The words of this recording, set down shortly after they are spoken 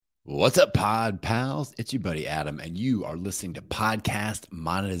What's up, pod pals? It's your buddy Adam, and you are listening to Podcast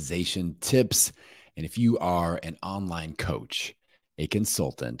Monetization Tips. And if you are an online coach, a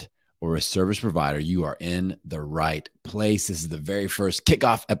consultant, or a service provider, you are in the right place. This is the very first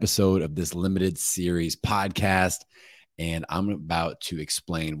kickoff episode of this limited series podcast, and I'm about to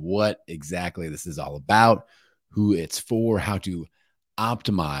explain what exactly this is all about, who it's for, how to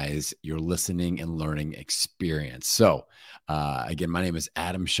optimize your listening and learning experience. So, again, my name is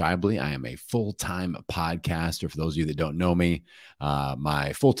Adam Shibley. I am a full-time podcaster. For those of you that don't know me,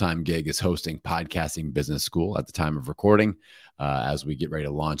 my full-time gig is hosting Podcasting Business School at the time of recording. As we get ready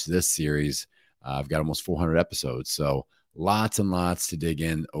to launch this series, I've got almost 400 episodes. So lots and lots to dig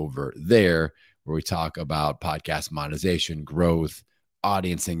in over there, where we talk about podcast monetization, growth,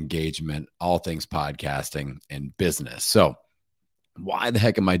 audience engagement, all things podcasting and business. So why the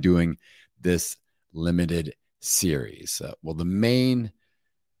heck am I doing this limited series? Well, the main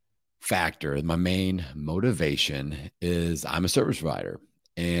factor, my main motivation is I'm a service provider,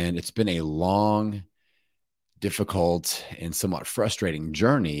 and it's been a long, difficult, and somewhat frustrating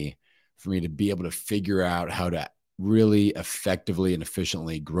journey for me to be able to figure out how to really effectively and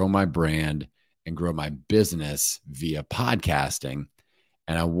efficiently grow my brand and grow my business via podcasting.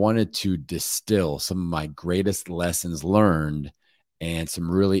 And I wanted to distill some of my greatest lessons learned and some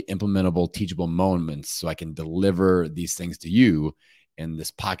really implementable, teachable moments so I can deliver these things to you in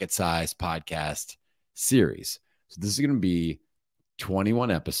this pocket-sized podcast series. So this is going to be 21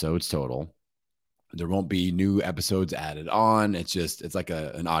 episodes total. There won't be new episodes added on. It's like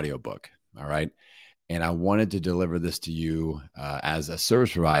an audio book. All right. And I wanted to deliver this to you as a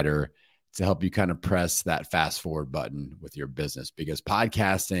service provider to help you kind of press that fast forward button with your business, because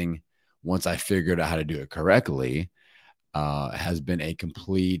podcasting, once I figured out how to do it correctly, has been a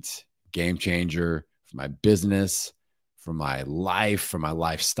complete game changer for my business, for my life, for my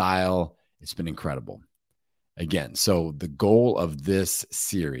lifestyle. It's been incredible. Again, so the goal of this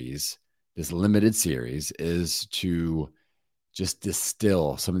series, this limited series, is to just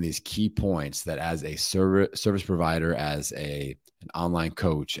distill some of these key points that as a service provider, as an online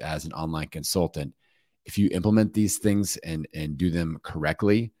coach, as an online consultant, if you implement these things and do them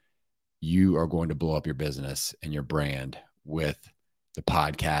correctly, you are going to blow up your business and your brand with the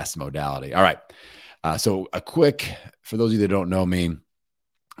podcast modality. All right. So for those of you that don't know me,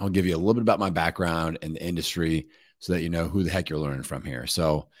 I'll give you a little bit about my background in the industry so that you know who the heck you're learning from here.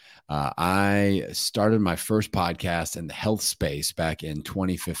 So I started my first podcast in the health space back in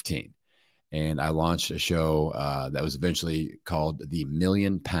 2015. And I launched a show that was eventually called the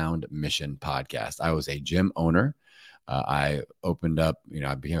Million Pound Mission Podcast. I was a gym owner. I opened up,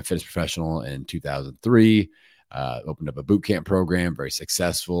 I became a fitness professional in 2003, opened up a boot camp program, very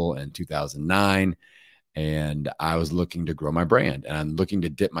successful in 2009. And I was looking to grow my brand, and I'm looking to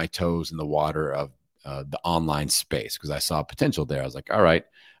dip my toes in the water of the online space because I saw potential there. I was like, all right,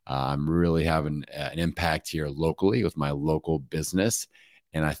 I'm really having an impact here locally with my local business,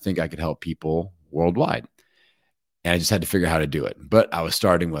 and I think I could help people worldwide. And I just had to figure out how to do it. But I was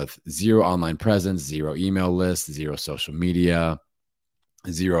starting with zero online presence, zero email lists, zero social media,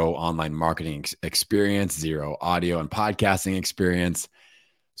 zero online marketing experience, zero audio and podcasting experience.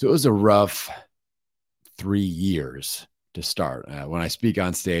 So it was a rough 3 years to start. When I speak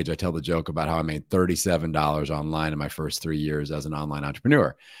on stage, I tell the joke about how I made $37 online in my first 3 years as an online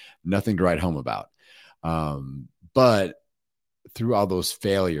entrepreneur. Nothing to write home about. But through all those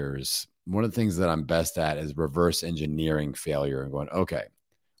failures, one of the things that I'm best at is reverse engineering failure and going, okay,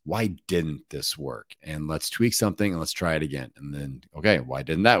 why didn't this work? And let's tweak something and let's try it again. And then, okay, why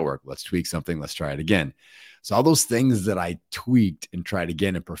didn't that work? Let's tweak something. Let's try it again. So all those things that I tweaked and tried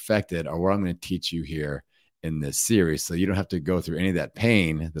again and perfected are what I'm going to teach you here in this series. So you don't have to go through any of that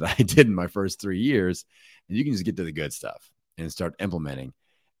pain that I did in my first 3 years, and you can just get to the good stuff and start implementing.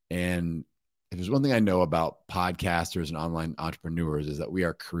 And if there's one thing I know about podcasters and online entrepreneurs is that we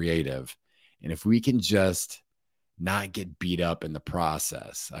are creative. And if we can just not get beat up in the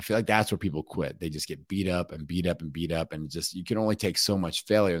process, I feel like that's where people quit. They just get beat up and beat up and beat up. And just, you can only take so much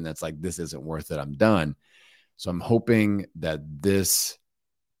failure. And that's like, this isn't worth it. I'm done. So I'm hoping that this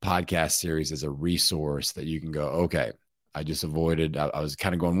podcast series is a resource that you can go, okay, I just avoided, I was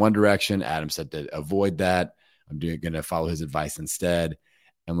kind of going one direction. Adam said to avoid that. I'm going to follow his advice instead.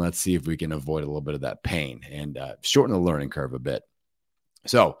 And let's see if we can avoid a little bit of that pain and shorten the learning curve a bit.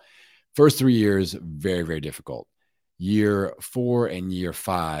 So first 3 years, very, very difficult. Year 4 and year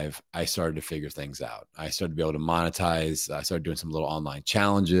 5, I started to figure things out. I started to be able to monetize. I started doing some little online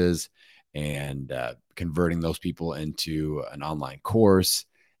challenges and converting those people into an online course,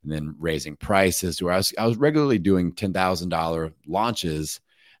 and then raising prices to where I was regularly doing $10,000 launches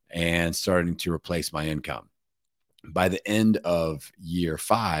and starting to replace my income. By the end of year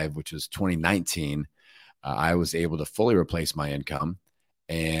 5, which was 2019, I was able to fully replace my income,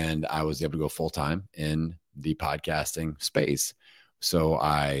 and I was able to go full-time in the podcasting space. So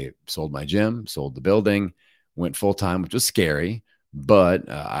I sold my gym, sold the building, went full-time, which was scary, but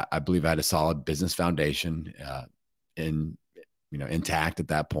I believe I had a solid business foundation intact at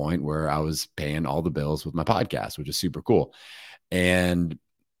that point, where I was paying all the bills with my podcast, which is super cool. And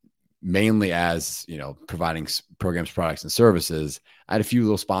mainly as, providing programs, products, and services, I had a few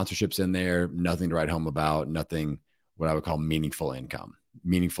little sponsorships in there, nothing to write home about, nothing what I would call meaningful income,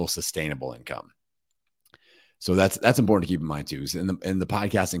 meaningful, sustainable income. So that's important to keep in mind too. In the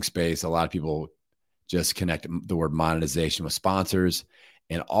podcasting space, a lot of people just connect the word monetization with sponsors,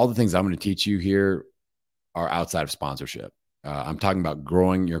 and all the things I'm going to teach you here are outside of sponsorship. I'm talking about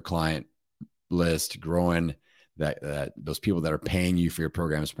growing your client list, growing that those people that are paying you for your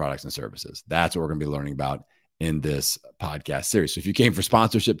programs, products, and services. That's what we're going to be learning about in this podcast series. So if you came for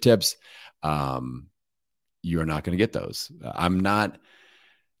sponsorship tips, you are not going to get those. I'm not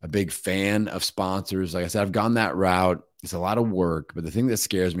a big fan of sponsors. Like I said, I've gone that route. It's a lot of work, but the thing that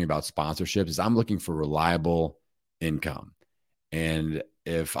scares me about sponsorships is I'm looking for reliable income. And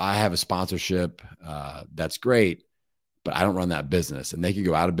if I have a sponsorship, that's great, but I don't run that business, and they could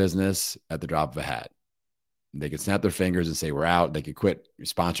go out of business at the drop of a hat. They could snap their fingers and say, we're out. They could quit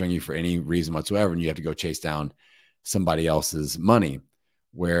sponsoring you for any reason whatsoever, and you have to go chase down somebody else's money.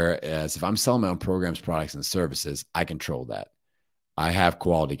 Whereas if I'm selling my own programs, products, and services, I control that. I have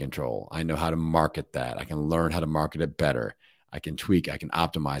quality control. I know how to market that. I can learn how to market it better. I can tweak. I can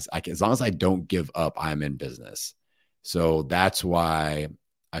optimize. As long as I don't give up, I'm in business. So that's why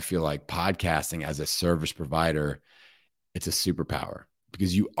I feel like podcasting as a service provider, it's a superpower,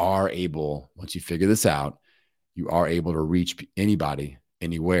 because you are able, once you figure this out, you are able to reach anybody,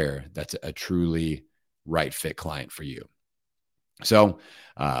 anywhere that's a truly right fit client for you. So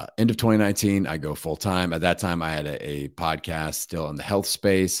end of 2019, I go full time. At that time, I had a podcast still in the health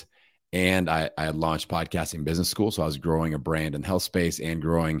space, and I had launched Podcasting Business School. So I was growing a brand in the health space and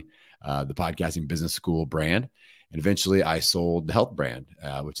growing the Podcasting Business School brand. And eventually I sold the health brand,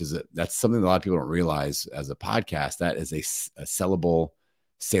 which is that's something that a lot of people don't realize as a podcast. That is a saleable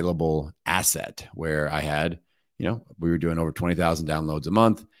asset, where I had, we were doing over 20,000 downloads a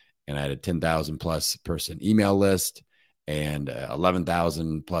month, and I had a 10,000 plus person email list and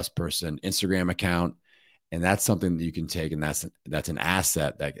 11,000 plus person Instagram account. And that's something that you can take, and that's an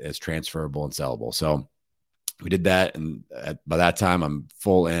asset that is transferable and sellable. So we did that. And by that time, I'm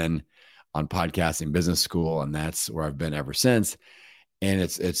full in on Podcasting Business School, and that's where I've been ever since. And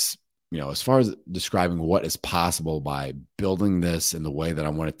it's as far as describing what is possible by building this in the way that I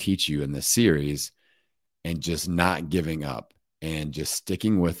want to teach you in this series, and just not giving up and just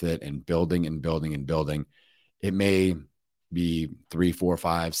sticking with it and building and building and building. It may be 3, 4,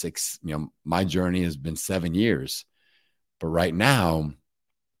 5, 6, my journey has been 7 years, but right now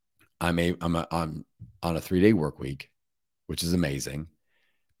I'm on a 3-day work week, which is amazing,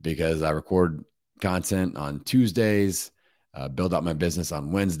 because I record content on Tuesdays, build out my business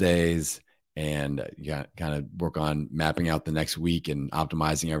on Wednesdays, and kind of work on mapping out the next week and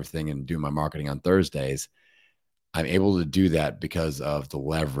optimizing everything and doing my marketing on Thursdays. I'm able to do that because of the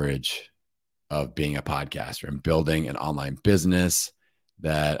leverage of being a podcaster and building an online business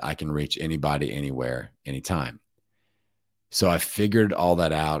that I can reach anybody, anywhere, anytime. So I figured all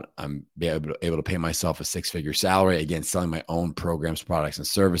that out. I'm able to pay myself a 6-figure salary, again, selling my own programs, products, and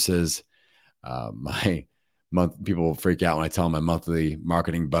services. People will freak out when I tell them my monthly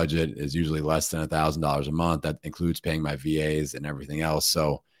marketing budget is usually less than $1,000 a month. That includes paying my VAs and everything else.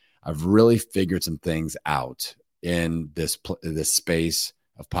 So I've really figured some things out in this space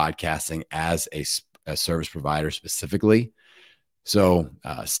of podcasting as a service provider specifically. So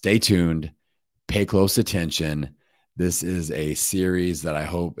stay tuned, pay close attention. This is a series that I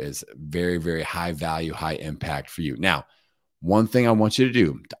hope is very, very high value, high impact for you. Now, one thing I want you to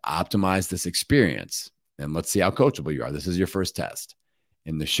do to optimize this experience, and let's see how coachable you are. This is your first test.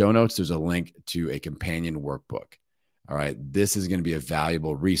 In the show notes, there's a link to a companion workbook. All right. This is going to be a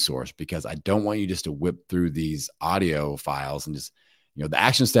valuable resource, because I don't want you just to whip through these audio files and just, the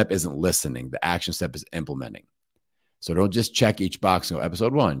action step isn't listening. The action step is implementing. So don't just check each box. So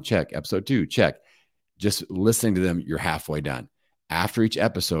episode 1, check. Episode 2, check. Just listening to them, you're halfway done. After each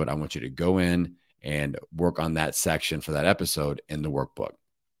episode, I want you to go in and work on that section for that episode in the workbook.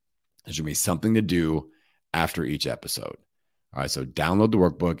 There's going to be something to do after each episode. All right, so download the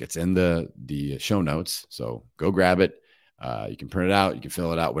workbook. It's in the show notes. So go grab it. You can print it out. You can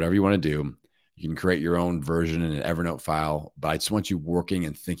fill it out, whatever you want to do. You can create your own version in an Evernote file, but I just want you working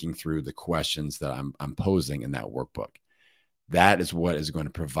and thinking through the questions that I'm posing in that workbook. That is what is going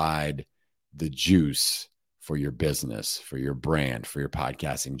to provide the juice for your business, for your brand, for your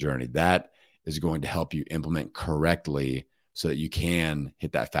podcasting journey. That is going to help you implement correctly so that you can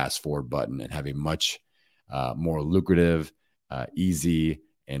hit that fast forward button and have a much more lucrative, easy,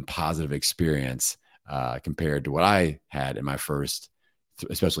 and positive experience compared to what I had in my first,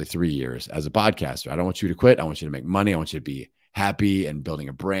 especially 3 years as a podcaster. I don't want you to quit. I want you to make money. I want you to be happy and building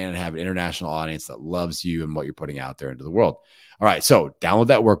a brand and have an international audience that loves you and what you're putting out there into the world. All right. So download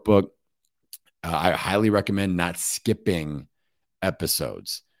that workbook. I highly recommend not skipping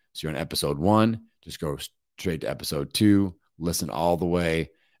episodes. So you're on episode 1, just go straight to episode 2, listen all the way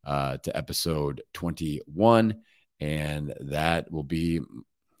to episode 21. And that will be,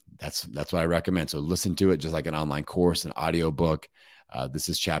 that's what I recommend. So listen to it just like an online course, an audio book. This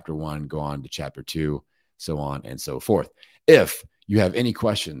is chapter 1, go on to chapter 2, so on and so forth. If you have any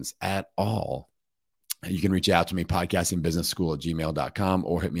questions at all, you can reach out to me, podcastingbusinessschool@gmail.com,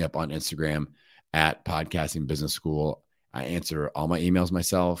 or hit me up on Instagram at podcastingbusinessschool. I answer all my emails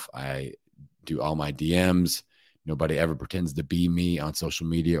myself. I do all my DMs. Nobody ever pretends to be me on social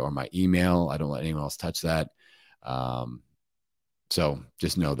media or my email. I don't let anyone else touch that. So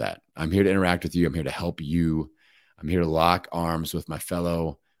just know that I'm here to interact with you. I'm here to help you. I'm here to lock arms with my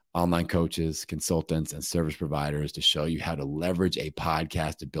fellow online coaches, consultants, and service providers to show you how to leverage a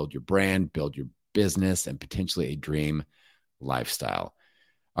podcast to build your brand, build your business, and potentially a dream lifestyle.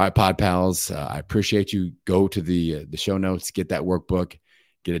 All right, Pod Pals, I appreciate you. Go to the show notes, get that workbook,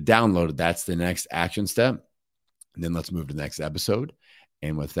 get it downloaded. That's the next action step. And then let's move to the next episode.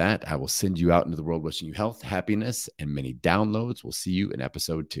 And with that, I will send you out into the world wishing you health, happiness, and many downloads. We'll see you in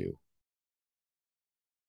episode 2.